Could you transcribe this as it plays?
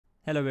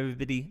Hello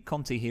everybody,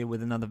 Conti here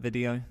with another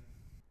video.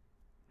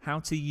 How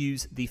to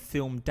use the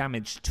film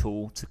damage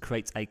tool to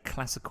create a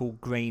classical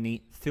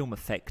grainy film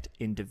effect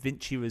in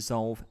DaVinci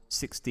Resolve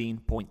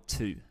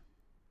 16.2.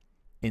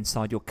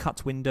 Inside your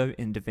cut window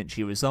in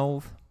DaVinci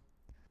Resolve,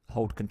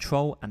 hold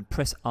Ctrl and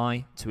press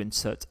I to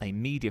insert a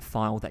media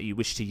file that you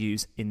wish to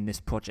use in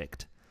this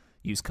project.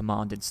 Use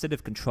Command instead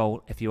of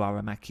Control if you are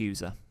a Mac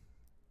user.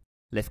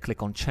 Left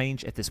click on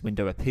Change if this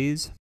window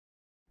appears.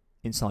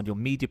 Inside your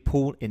media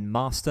pool in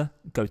Master,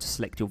 go to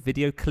select your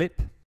video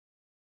clip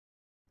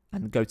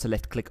and go to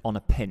left click on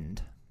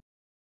Append.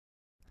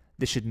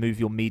 This should move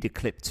your media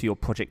clip to your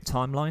project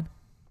timeline.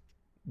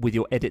 With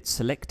your edit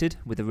selected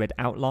with a red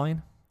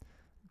outline,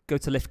 go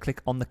to left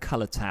click on the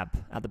Color tab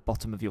at the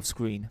bottom of your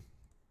screen.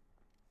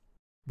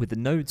 With the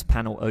Nodes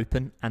panel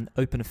open and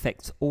Open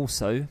Effects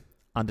also,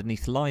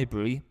 underneath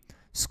Library,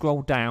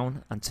 scroll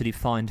down until you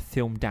find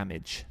Film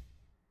Damage.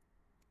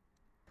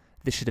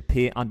 This should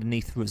appear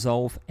underneath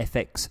Resolve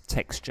FX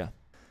Texture.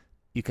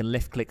 You can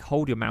left click,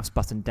 hold your mouse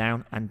button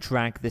down and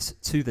drag this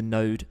to the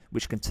node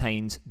which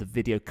contains the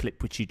video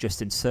clip which you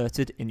just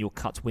inserted in your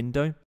cut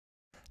window.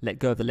 Let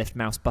go of the left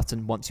mouse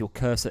button once your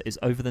cursor is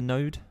over the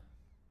node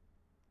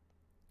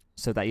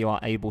so that you are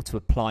able to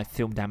apply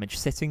film damage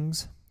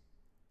settings.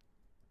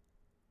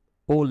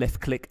 Or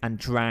left click and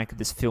drag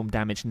this film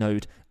damage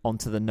node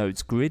onto the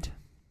node's grid.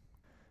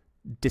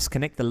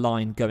 Disconnect the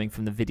line going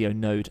from the video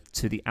node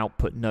to the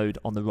output node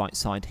on the right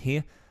side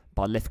here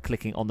by left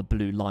clicking on the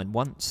blue line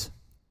once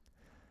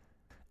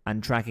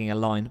and dragging a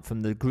line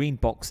from the green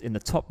box in the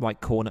top right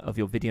corner of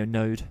your video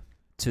node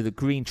to the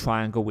green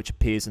triangle which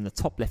appears in the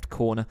top left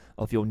corner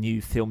of your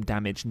new film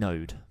damage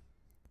node.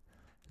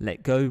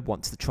 Let go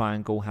once the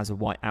triangle has a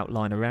white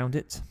outline around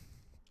it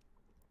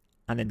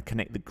and then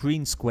connect the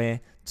green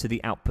square to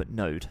the output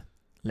node.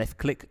 Left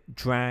click,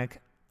 drag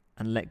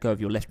and let go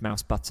of your left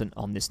mouse button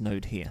on this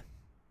node here.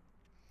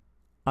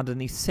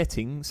 Underneath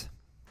Settings,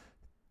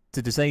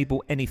 to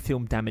disable any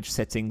film damage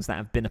settings that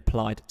have been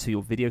applied to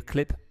your video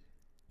clip,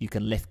 you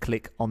can left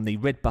click on the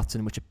red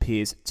button which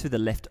appears to the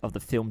left of the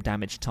film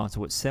damage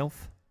title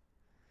itself.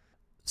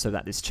 So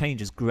that this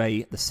changes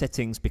grey, the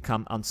settings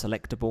become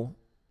unselectable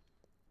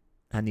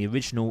and the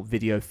original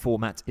video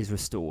format is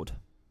restored.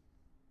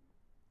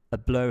 A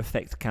blur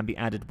effect can be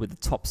added with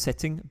the top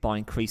setting by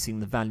increasing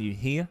the value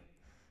here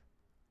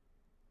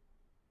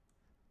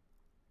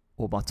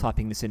or by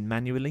typing this in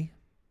manually.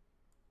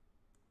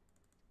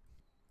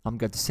 I'm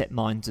going to set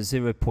mine to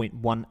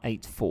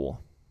 0.184.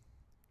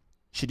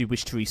 Should you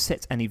wish to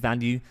reset any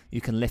value, you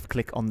can left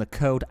click on the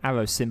curled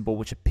arrow symbol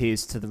which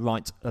appears to the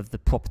right of the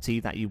property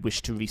that you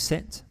wish to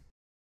reset.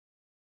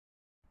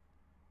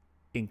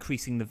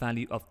 Increasing the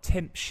value of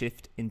temp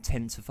shift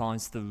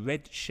intensifies the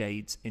red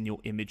shades in your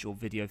image or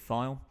video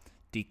file.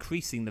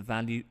 Decreasing the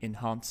value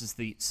enhances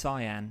the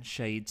cyan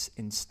shades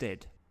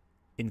instead.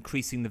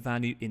 Increasing the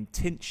value in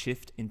tint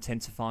shift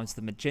intensifies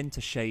the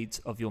magenta shades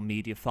of your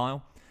media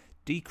file.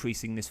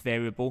 Decreasing this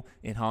variable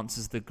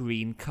enhances the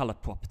green color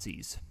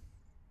properties.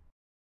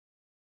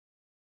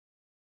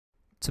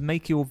 To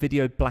make your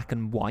video black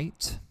and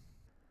white,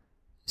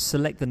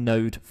 select the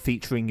node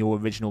featuring your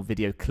original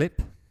video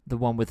clip, the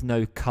one with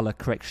no color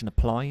correction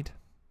applied.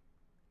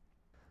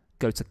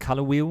 Go to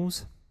Color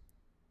Wheels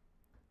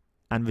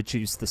and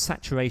reduce the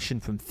saturation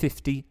from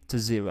 50 to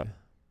 0.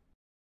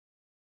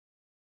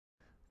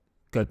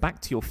 Go back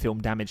to your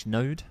film damage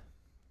node.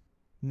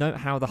 Note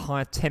how the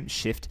higher temp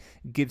shift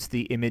gives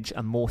the image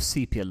a more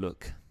sepia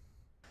look.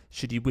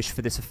 Should you wish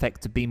for this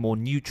effect to be more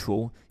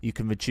neutral, you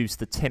can reduce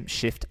the temp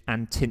shift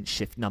and tint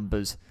shift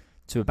numbers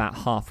to about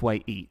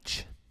halfway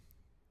each.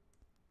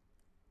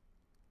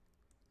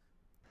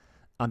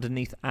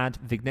 Underneath Add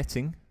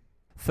Vignetting,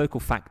 Focal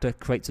Factor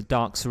creates a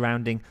dark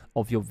surrounding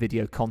of your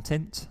video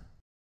content,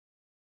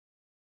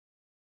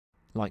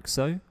 like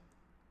so,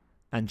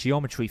 and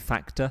Geometry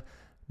Factor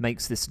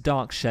makes this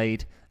dark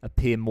shade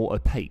appear more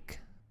opaque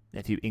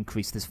if you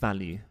increase this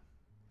value.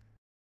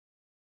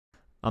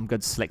 I'm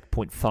going to select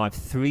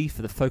 0.53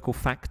 for the focal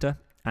factor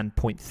and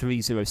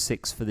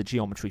 0.306 for the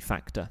geometry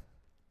factor.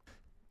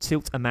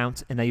 Tilt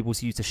amount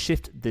enables you to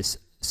shift this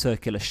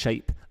circular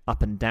shape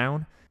up and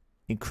down.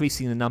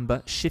 Increasing the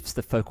number shifts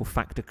the focal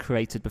factor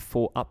created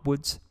before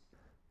upwards.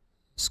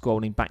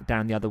 Scrolling back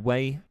down the other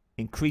way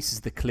increases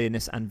the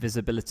clearness and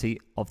visibility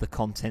of the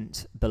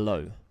content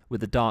below,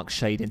 with the dark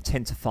shade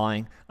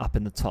intensifying up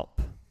in the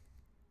top.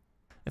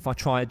 If I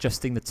try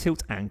adjusting the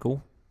tilt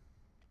angle,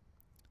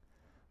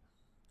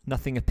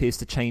 nothing appears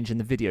to change in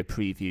the video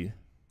preview.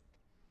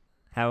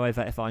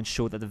 However, if I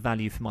ensure that the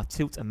value for my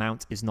tilt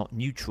amount is not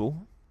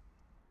neutral,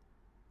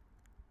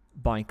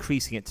 by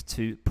increasing it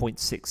to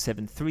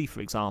 0.673 for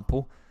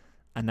example,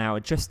 and now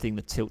adjusting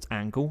the tilt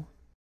angle,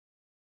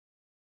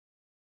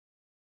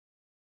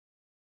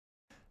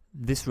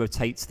 this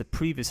rotates the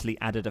previously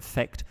added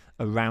effect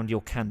around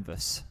your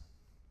canvas.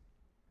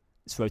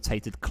 It's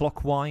rotated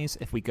clockwise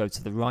if we go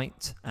to the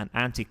right and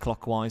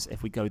anti-clockwise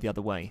if we go the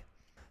other way.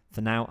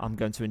 For now, I'm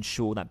going to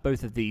ensure that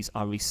both of these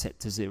are reset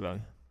to 0.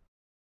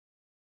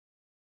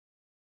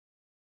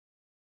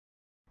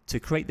 To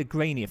create the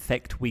grainy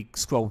effect, we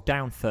scroll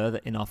down further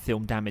in our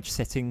film damage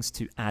settings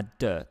to add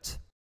dirt.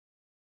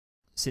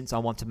 Since I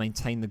want to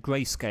maintain the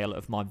grayscale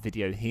of my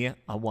video here,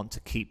 I want to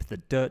keep the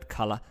dirt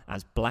color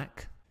as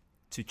black.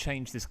 To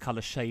change this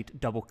color shade,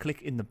 double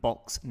click in the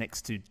box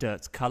next to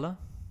dirt color.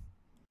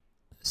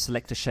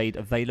 Select a shade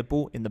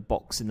available in the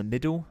box in the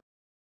middle,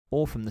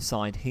 or from the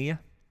side here,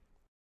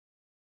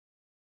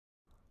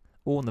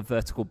 or on the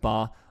vertical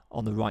bar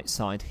on the right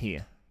side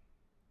here.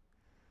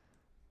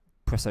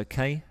 Press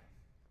OK,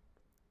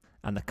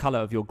 and the color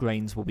of your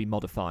grains will be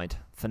modified.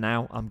 For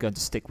now, I'm going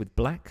to stick with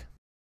black.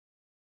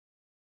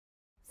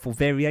 For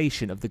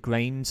variation of the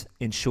grains,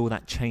 ensure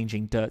that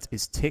changing dirt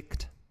is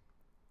ticked.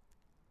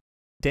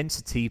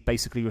 Density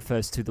basically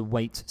refers to the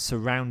weight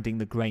surrounding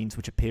the grains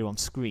which appear on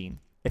screen.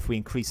 If we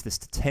increase this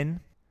to 10,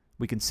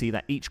 we can see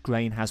that each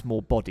grain has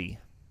more body.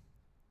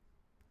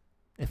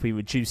 If we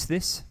reduce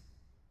this,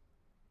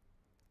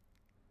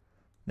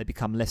 they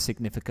become less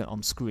significant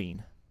on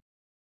screen.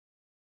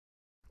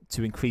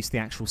 To increase the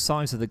actual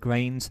size of the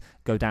grains,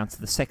 go down to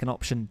the second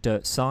option,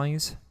 dirt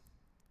size.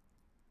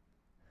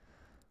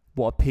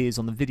 What appears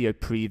on the video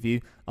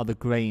preview are the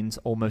grains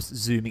almost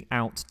zooming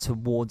out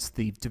towards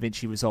the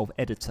DaVinci Resolve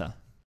editor.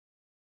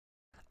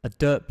 A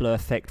dirt blur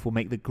effect will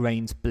make the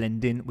grains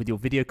blend in with your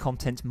video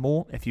content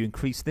more if you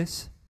increase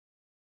this.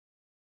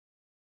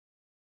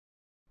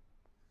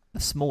 A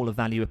smaller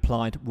value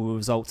applied will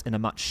result in a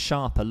much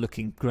sharper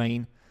looking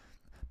grain,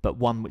 but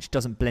one which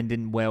doesn't blend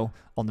in well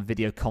on the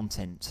video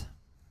content.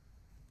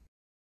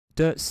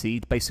 Dirt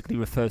seed basically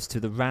refers to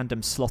the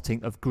random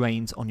slotting of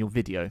grains on your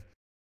video.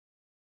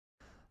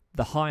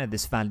 The higher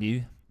this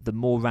value, the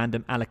more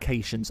random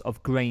allocations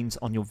of grains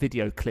on your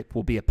video clip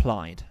will be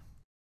applied.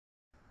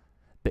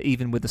 But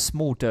even with a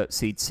small dirt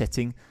seed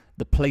setting,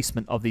 the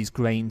placement of these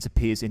grains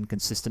appears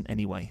inconsistent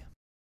anyway.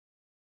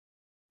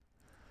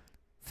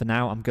 For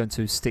now, I'm going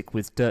to stick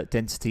with dirt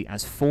density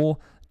as 4,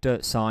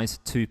 dirt size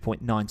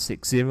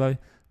 2.960,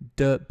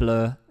 dirt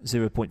blur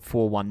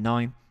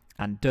 0.419,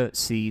 and dirt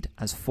seed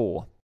as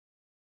 4.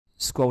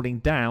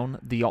 Scrolling down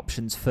the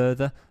options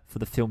further for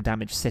the film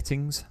damage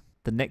settings,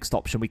 the next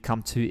option we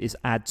come to is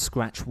add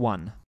scratch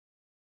 1.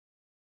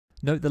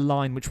 Note the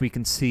line which we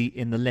can see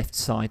in the left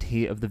side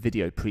here of the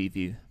video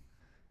preview.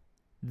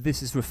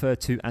 This is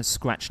referred to as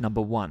scratch number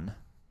 1.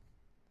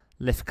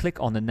 Left click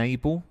on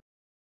enable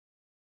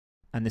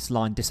and this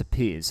line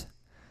disappears.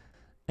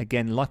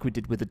 Again, like we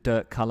did with the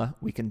dirt color,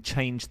 we can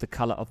change the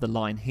color of the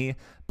line here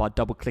by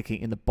double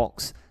clicking in the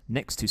box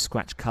next to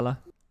scratch color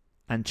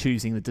and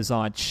choosing the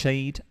desired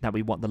shade that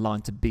we want the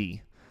line to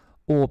be,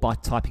 or by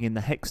typing in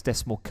the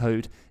hexadecimal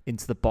code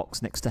into the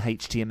box next to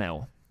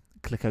HTML.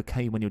 Click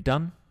OK when you're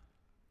done.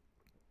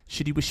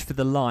 Should you wish for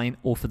the line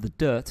or for the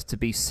dirt to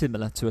be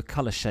similar to a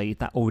color shade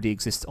that already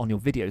exists on your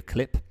video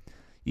clip,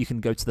 you can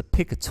go to the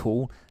picker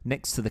tool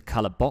next to the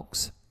color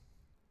box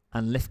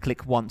and left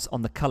click once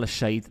on the color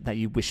shade that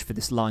you wish for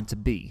this line to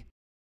be.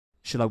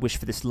 Should I wish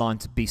for this line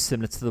to be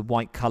similar to the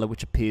white color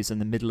which appears in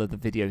the middle of the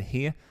video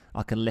here,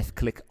 I can left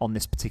click on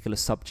this particular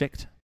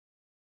subject.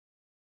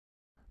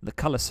 The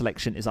color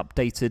selection is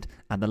updated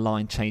and the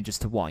line changes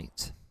to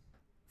white.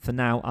 For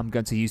now, I'm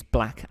going to use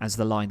black as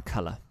the line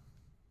color.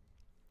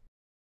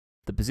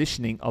 The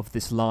positioning of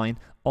this line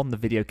on the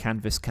video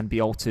canvas can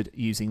be altered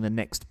using the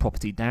next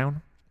property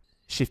down.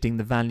 Shifting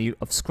the value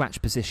of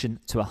scratch position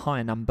to a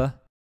higher number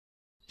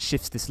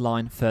shifts this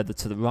line further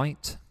to the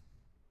right.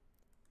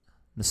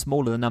 The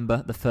smaller the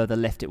number, the further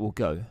left it will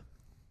go.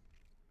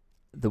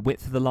 The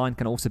width of the line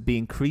can also be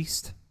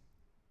increased,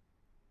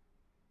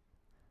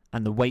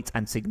 and the weight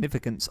and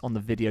significance on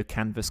the video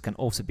canvas can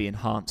also be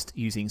enhanced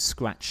using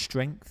scratch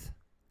strength.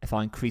 If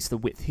I increase the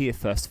width here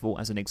first of all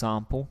as an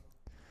example,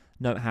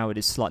 note how it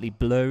is slightly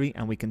blurry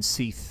and we can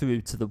see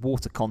through to the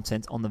water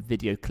content on the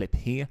video clip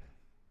here.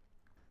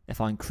 If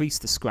I increase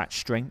the scratch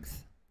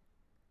strength,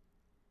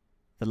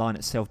 the line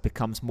itself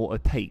becomes more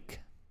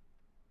opaque,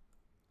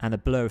 and a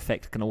blur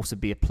effect can also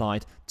be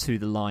applied to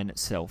the line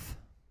itself.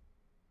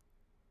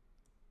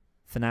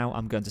 For now,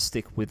 I'm going to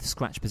stick with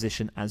scratch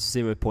position as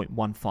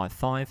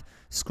 0.155,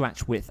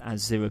 scratch width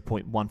as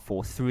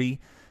 0.143,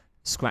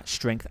 scratch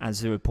strength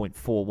as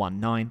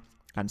 0.419,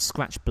 and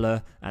scratch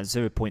blur as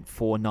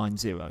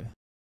 0.490.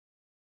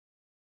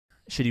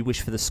 Should you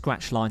wish for the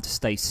scratch line to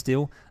stay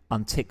still,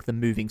 untick the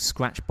moving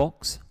scratch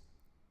box.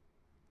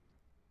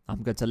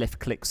 I'm going to left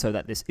click so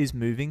that this is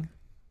moving.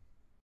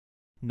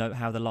 Note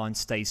how the line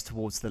stays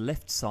towards the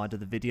left side of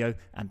the video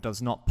and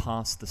does not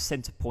pass the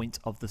center point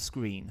of the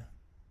screen.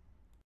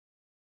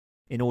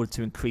 In order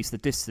to increase the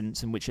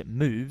distance in which it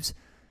moves,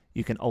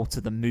 you can alter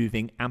the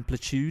moving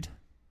amplitude.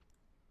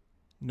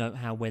 Note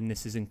how when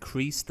this is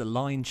increased, the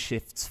line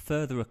shifts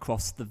further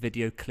across the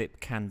video clip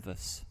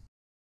canvas.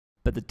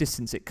 But the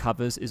distance it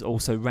covers is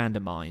also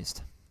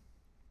randomized.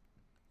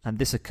 And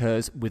this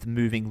occurs with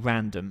moving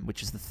random,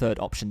 which is the third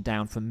option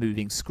down from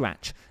moving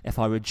scratch. If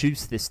I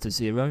reduce this to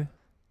 0,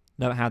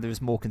 note how there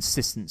is more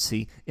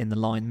consistency in the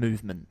line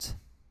movement.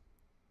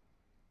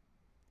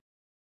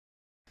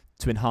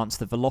 To enhance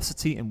the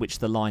velocity in which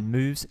the line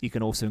moves, you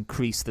can also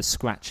increase the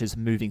scratch's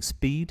moving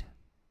speed.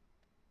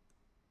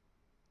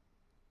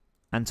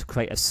 And to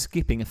create a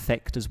skipping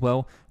effect as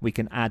well, we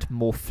can add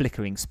more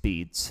flickering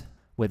speeds,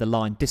 where the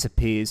line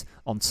disappears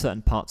on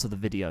certain parts of the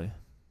video.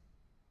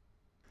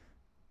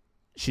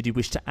 Should you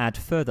wish to add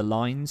further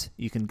lines,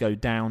 you can go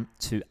down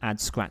to add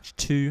scratch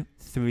 2,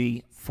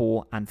 3,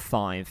 4 and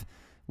 5,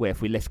 where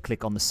if we left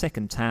click on the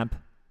second tab,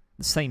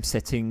 the same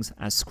settings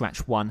as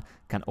scratch 1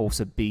 can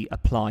also be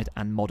applied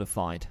and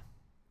modified.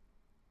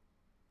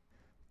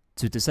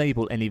 To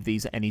disable any of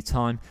these at any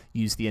time,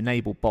 use the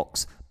enable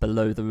box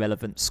below the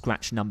relevant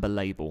scratch number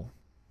label.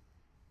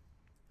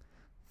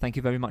 Thank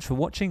you very much for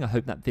watching. I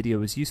hope that video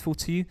was useful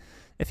to you.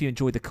 If you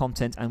enjoyed the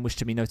content and wish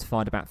to be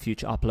notified about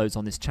future uploads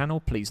on this channel,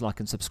 please like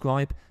and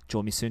subscribe.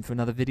 Join me soon for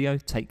another video.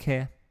 Take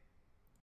care.